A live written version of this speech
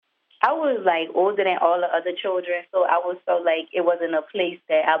I was like older than all the other children, so I was so like it wasn't a place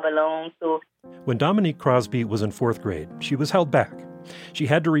that I belonged to. When Dominique Crosby was in 4th grade, she was held back. She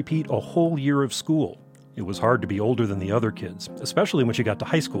had to repeat a whole year of school. It was hard to be older than the other kids, especially when she got to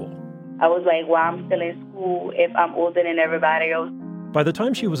high school. I was like, well, I'm still in school if I'm older than everybody else. By the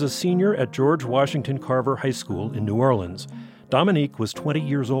time she was a senior at George Washington Carver High School in New Orleans, Dominique was 20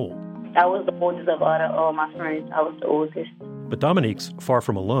 years old. I was the oldest of all my friends. I was the oldest. But Dominique's far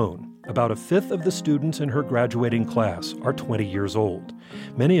from alone. About a fifth of the students in her graduating class are 20 years old.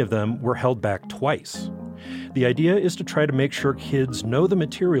 Many of them were held back twice. The idea is to try to make sure kids know the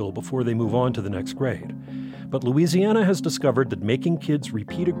material before they move on to the next grade. But Louisiana has discovered that making kids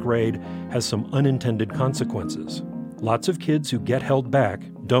repeat a grade has some unintended consequences. Lots of kids who get held back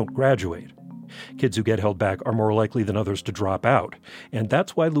don't graduate. Kids who get held back are more likely than others to drop out, and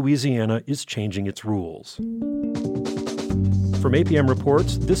that's why Louisiana is changing its rules. From APM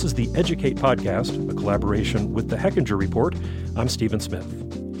Reports, this is the Educate Podcast, a collaboration with the Hechinger Report. I'm Stephen Smith.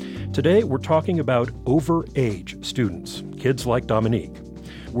 Today, we're talking about overage students, kids like Dominique.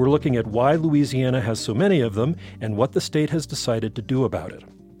 We're looking at why Louisiana has so many of them and what the state has decided to do about it.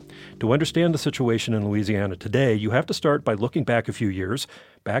 To understand the situation in Louisiana today, you have to start by looking back a few years,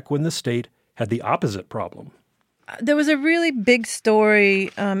 back when the state had the opposite problem. There was a really big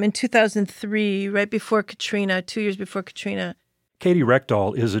story in 2003, right before Katrina, 2 years before Katrina. Katie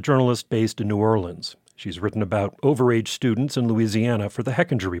Reckdahl is a journalist based in New Orleans. She's written about overage students in Louisiana for the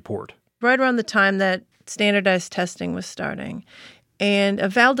Hechinger Report. Right around the time that standardized testing was starting. And a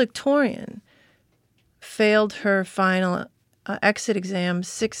valedictorian failed her final exit exam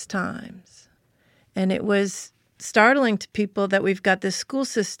 6 times. And it was startling to people that we've got this school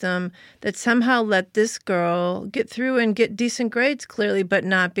system that somehow let this girl get through and get decent grades clearly, but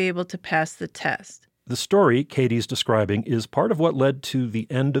not be able to pass the test. The story Katie's describing is part of what led to the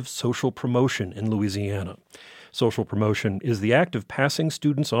end of social promotion in Louisiana. Social promotion is the act of passing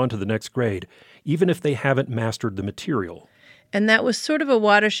students on to the next grade, even if they haven't mastered the material. And that was sort of a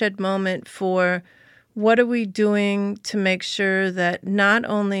watershed moment for what are we doing to make sure that not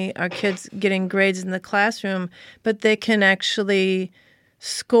only are kids getting grades in the classroom, but they can actually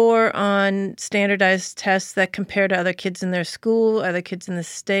score on standardized tests that compare to other kids in their school, other kids in the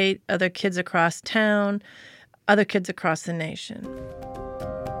state, other kids across town, other kids across the nation.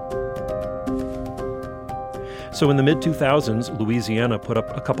 So in the mid-2000s, Louisiana put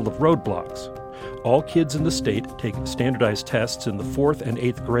up a couple of roadblocks. All kids in the state take standardized tests in the 4th and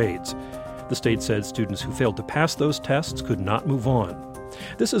 8th grades. The state said students who failed to pass those tests could not move on.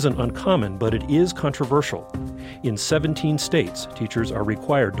 This isn't uncommon, but it is controversial. In 17 states, teachers are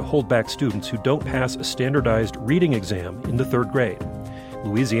required to hold back students who don't pass a standardized reading exam in the 3rd grade.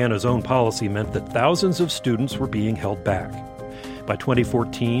 Louisiana's own policy meant that thousands of students were being held back. By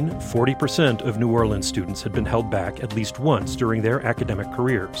 2014, 40% of New Orleans students had been held back at least once during their academic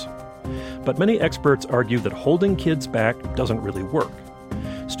careers. But many experts argue that holding kids back doesn't really work.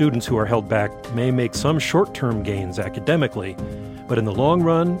 Students who are held back may make some short-term gains academically, but in the long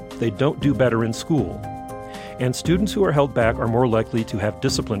run, they don't do better in school. And students who are held back are more likely to have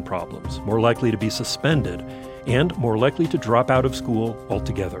discipline problems, more likely to be suspended, and more likely to drop out of school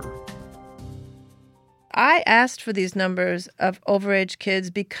altogether. I asked for these numbers of overage kids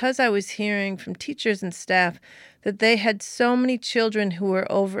because I was hearing from teachers and staff that they had so many children who were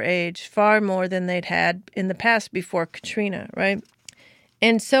overage, far more than they'd had in the past before Katrina, right?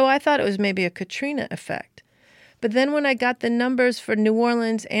 And so I thought it was maybe a Katrina effect. But then when I got the numbers for New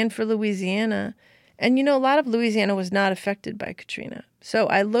Orleans and for Louisiana, and a lot of Louisiana was not affected by Katrina. So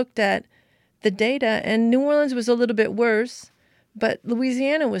I looked at the data, and New Orleans was a little bit worse, but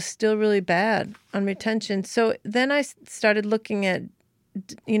Louisiana was still really bad on retention. So then I started looking at,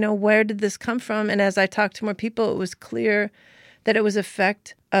 where did this come from? And as I talked to more people, it was clear that it was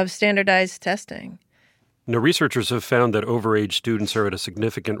effect of standardized testing. Now, researchers have found that overage students are at a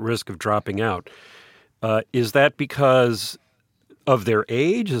significant risk of dropping out. Is that because of their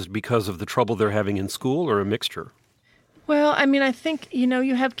age? Is it because of the trouble they're having in school, or a mixture? Well, I think,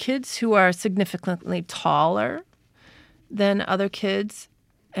 you have kids who are significantly taller than other kids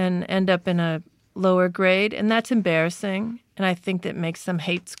and end up in a lower grade, and that's embarrassing. And I think that makes them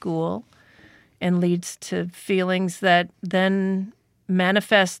hate school and leads to feelings that then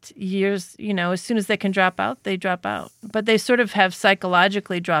manifest years, as soon as they can drop out, they drop out. But they sort of have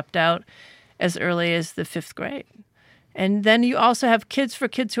psychologically dropped out as early as the 5th grade. And then you also have kids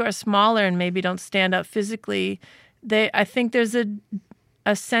who are smaller and maybe don't stand up physically. I think there's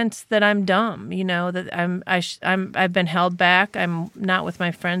a sense that I'm dumb, that I've been held back. I'm not with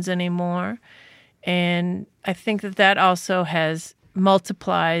my friends anymore. And I think that also has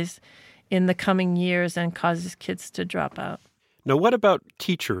multiplies in the coming years and causes kids to drop out. Now, what about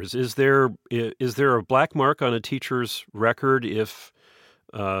teachers? Is there a black mark on a teacher's record if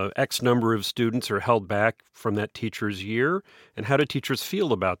X number of students are held back from that teacher's year? And how do teachers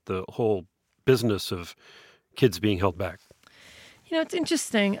feel about the whole business of kids being held back? It's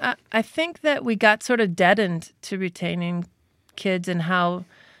interesting. I think that we got sort of deadened to retaining kids and how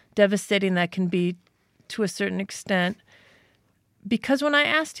devastating that can be to a certain extent. Because when I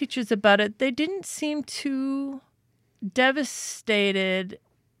asked teachers about it, they didn't seem too devastated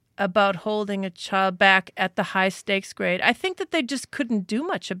about holding a child back at the high stakes grade. I think that they just couldn't do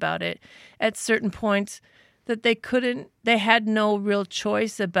much about it at certain points, that they had no real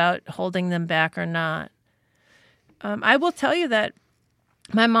choice about holding them back or not. I will tell you that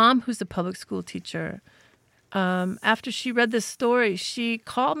my mom, who's a public school teacher, after she read this story, she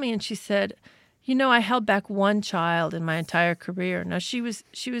called me and she said, I held back one child in my entire career. Now she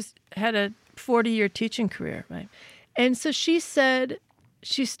had a 40-year teaching career, right? And so she said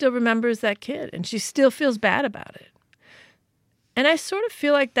she still remembers that kid and she still feels bad about it. And I sort of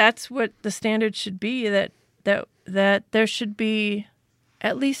feel like that's what the standard should be, that there should be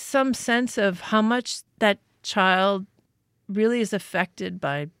at least some sense of how much that child really is affected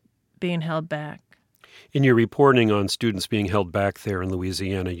by being held back. In your reporting on students being held back there in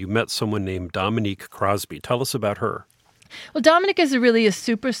Louisiana, you met someone named Dominique Crosby. Tell us about her. Well, Dominique is really a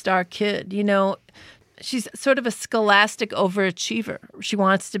superstar kid. She's sort of a scholastic overachiever. She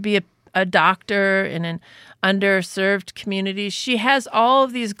wants to be a doctor in an underserved community. She has all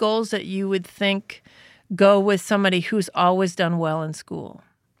of these goals that you would think go with somebody who's always done well in school.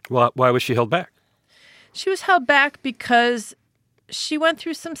 Well, why was she held back? She was held back because she went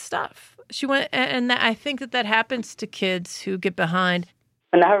through some stuff. And I think that happens to kids who get behind.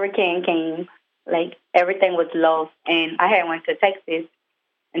 When the hurricane came, everything was lost, and I had went to Texas.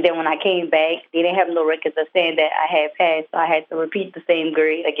 And then when I came back, they didn't have no records of saying that I had passed, so I had to repeat the same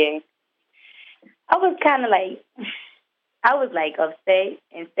grade again. I was kind of upset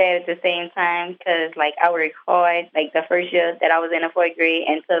and sad at the same time because, I worked hard, the first year that I was in the fourth grade,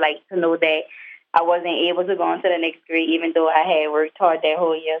 and to know that I wasn't able to go on to the next grade, even though I had worked hard that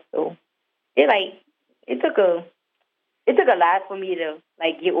whole year. So it took a lot for me to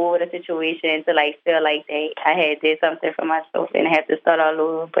get over the situation, to feel like that I had did something for myself and had to start all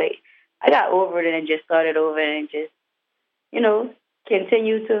over. But I got over it and just started over and just,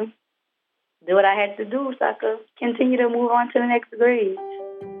 continue to do what I had to do so I could continue to move on to the next grade.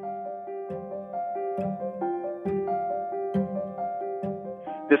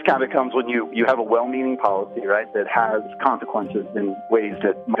 This kind of comes when you have a well-meaning policy, right, that has consequences in ways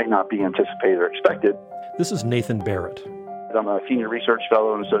that might not be anticipated or expected. This is Nathan Barrett. I'm a senior research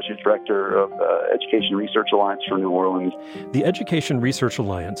fellow and associate director of Education Research Alliance for New Orleans. The Education Research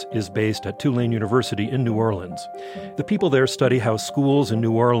Alliance is based at Tulane University in New Orleans. The people there study how schools in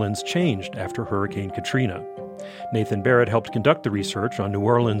New Orleans changed after Hurricane Katrina. Nathan Barrett helped conduct the research on New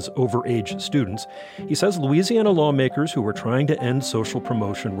Orleans' overage students. He says Louisiana lawmakers who were trying to end social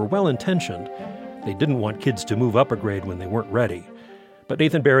promotion were well-intentioned. They didn't want kids to move up a grade when they weren't ready. But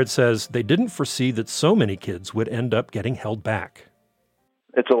Nathan Barrett says they didn't foresee that so many kids would end up getting held back.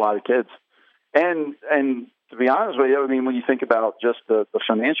 It's a lot of kids. And to be honest with you, when you think about just the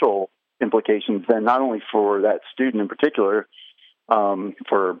financial implications, then not only for that student in particular,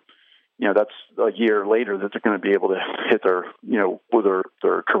 that's a year later that they're going to be able to hit their, with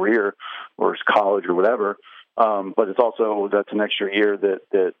their career or college or whatever. But it's also, that's an extra year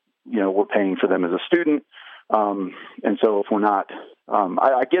that we're paying for them as a student. And so if we're not,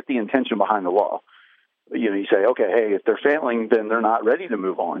 I get the intention behind the law. You say, okay, hey, if they're failing, then they're not ready to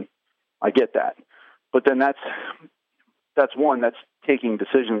move on. I get that. But then that's taking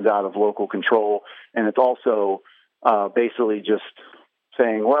decisions out of local control. And it's also basically just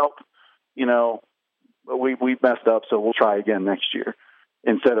saying, well, we messed up, so we'll try again next year.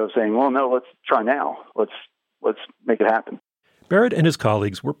 Instead of saying, well, no, let's try now. Let's make it happen. Barrett and his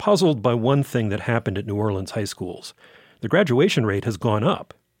colleagues were puzzled by one thing that happened at New Orleans high schools. The graduation rate has gone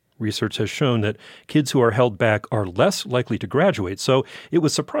up. Research has shown that kids who are held back are less likely to graduate, so it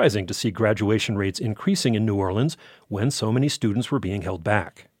was surprising to see graduation rates increasing in New Orleans when so many students were being held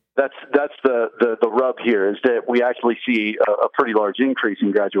back. That's the rub here, is that we actually see a pretty large increase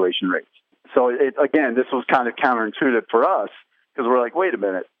in graduation rates. So again, this was kind of counterintuitive for us because we're like, wait a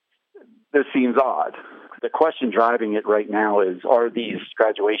minute, this seems odd. The question driving it right now is, are these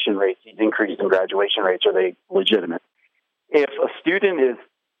graduation rates, these increases in graduation rates, are they legitimate? If a student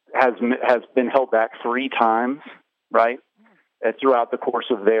has been held back 3 times, right, throughout the course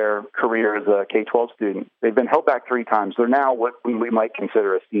of their career as a K-12 student. They've been held back 3 times. They're now what we might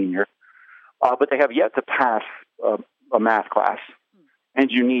consider a senior, but they have yet to pass a math class. And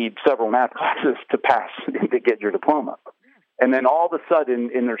you need several math classes to pass to get your diploma. And then all of a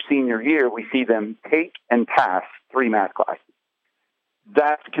sudden, in their senior year, we see them take and pass 3 math classes.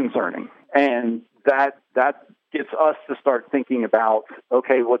 That's concerning. And that gets us to start thinking about,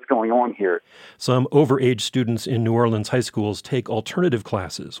 okay, what's going on here? Some overage students in New Orleans high schools take alternative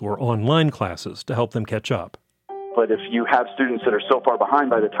classes or online classes to help them catch up. But if you have students that are so far behind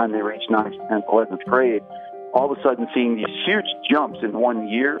by the time they reach 9th, 10th, 11th grade, all of a sudden seeing these huge jumps in 1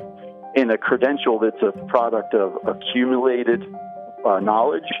 year in a credential that's a product of accumulated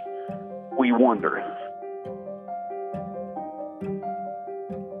knowledge, we wonder.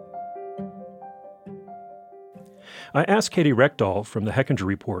 I asked Katie Reckdahl from the Hechinger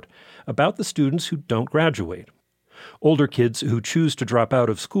Report about the students who don't graduate, older kids who choose to drop out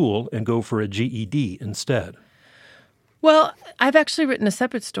of school and go for a GED instead. Well, I've actually written a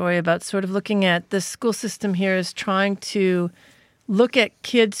separate story about sort of looking at the school system here as trying to look at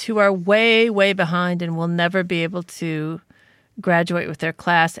kids who are way, way behind and will never be able to graduate with their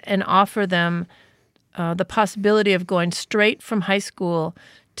class and offer them the possibility of going straight from high school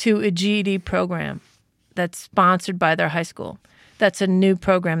to a GED program that's sponsored by their high school. That's a new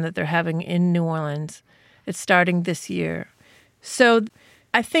program that they're having in New Orleans. It's starting this year. So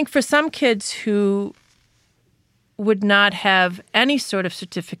I think for some kids who would not have any sort of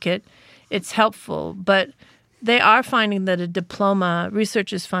certificate, it's helpful. But they are finding that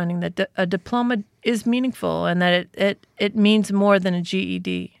research is finding that a diploma is meaningful and that it means more than a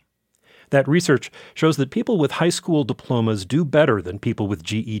GED. That research shows that people with high school diplomas do better than people with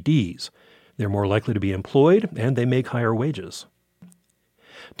GEDs. They're more likely to be employed, and they make higher wages.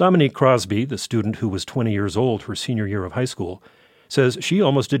 Dominique Crosby, the student who was 20 years old her senior year of high school, says she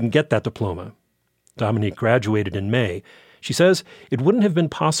almost didn't get that diploma. Dominique graduated in May. She says it wouldn't have been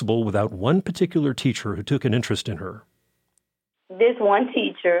possible without one particular teacher who took an interest in her. This one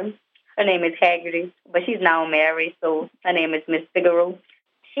teacher, her name is Haggerty, but she's now married, so her name is Miss Figaro.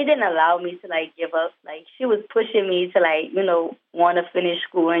 She didn't allow me to, give up. She was pushing me to, want to finish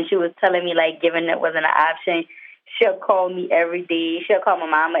school, and she was telling me, giving it wasn't an option. She'll call me every day. She'll call my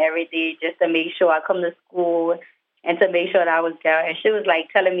mama every day just to make sure I come to school and to make sure that I was there. And she was,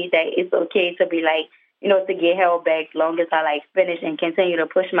 telling me that it's okay to be, to get held back as long as I, finish and continue to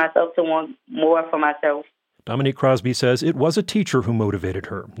push myself to want more for myself. Dominique Crosby says it was a teacher who motivated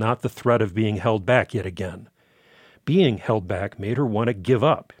her, not the threat of being held back yet again. Being held back made her want to give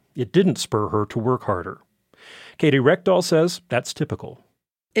up. It didn't spur her to work harder. Katie Reckdahl says that's typical.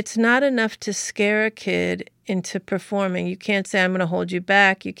 It's not enough to scare a kid into performing. You can't say, I'm going to hold you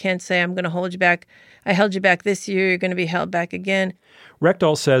back. You can't say, I'm going to hold you back. I held you back this year. You're going to be held back again.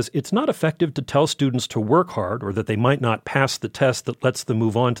 Reckdahl says it's not effective to tell students to work hard or that they might not pass the test that lets them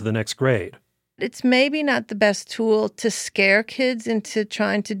move on to the next grade. It's maybe not the best tool to scare kids into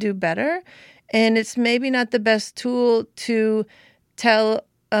trying to do better. And it's maybe not the best tool to to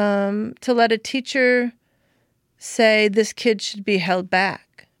let a teacher say this kid should be held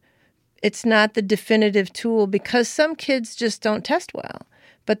back. It's not the definitive tool because some kids just don't test well,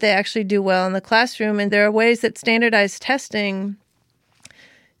 but they actually do well in the classroom. And there are ways that standardized testing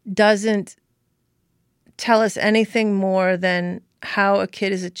doesn't tell us anything more than how a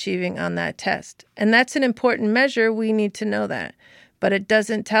kid is achieving on that test. And that's an important measure. We need to know that. But it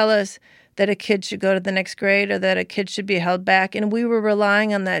doesn't tell us that a kid should go to the next grade or that a kid should be held back. And we were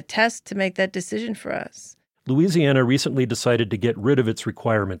relying on that test to make that decision for us. Louisiana recently decided to get rid of its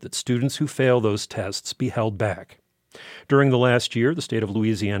requirement that students who fail those tests be held back. During the last year, the state of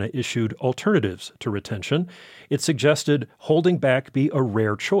Louisiana issued alternatives to retention. It suggested holding back be a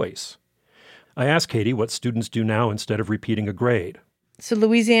rare choice. I asked Katie what students do now instead of repeating a grade. So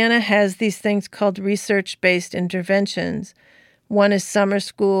Louisiana has these things called research-based interventions. One is summer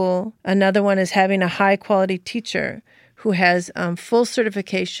school. Another one is having a high-quality teacher who has full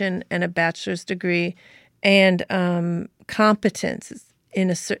certification and a bachelor's degree and competence in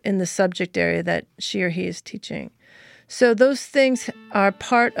the subject area that she or he is teaching. So those things are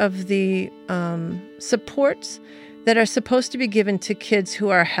part of the supports that are supposed to be given to kids who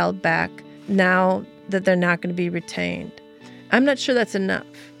are held back now that they're not going to be retained. I'm not sure that's enough,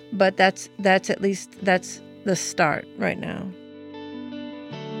 but that's at least the start right now.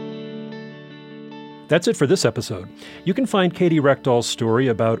 That's it for this episode. You can find Katie Reckdahl's story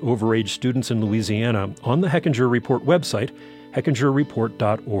about overage students in Louisiana on the Hechinger Report website,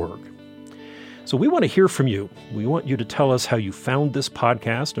 hechingerreport.org. So we want to hear from you. We want you to tell us how you found this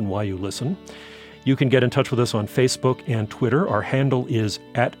podcast and why you listen. You can get in touch with us on Facebook and Twitter. Our handle is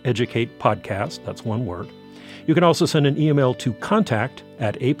 @EducatePodcast. That's one word. You can also send an email to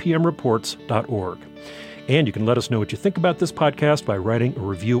contact@apmreports.org. And you can let us know what you think about this podcast by writing a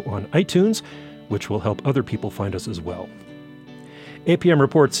review on iTunes, which will help other people find us as well. APM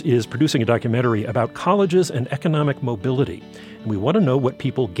Reports is producing a documentary about colleges and economic mobility, and we want to know what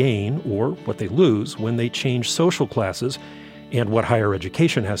people gain or what they lose when they change social classes and what higher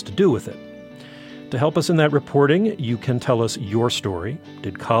education has to do with it. To help us in that reporting, you can tell us your story.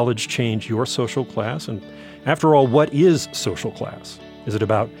 Did college change your social class? And after all, what is social class? Is it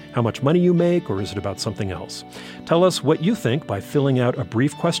about how much money you make, or is it about something else? Tell us what you think by filling out a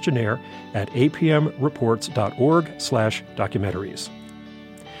brief questionnaire at apmreports.org/documentaries.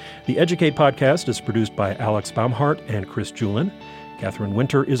 The Educate podcast is produced by Alex Baumhart and Chris Julin. Catherine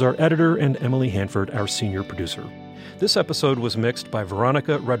Winter is our editor, and Emily Hanford, our senior producer. This episode was mixed by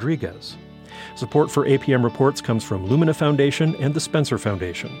Veronica Rodriguez. Support for APM Reports comes from Lumina Foundation and the Spencer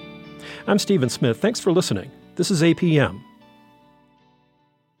Foundation. I'm Stephen Smith. Thanks for listening. This is APM.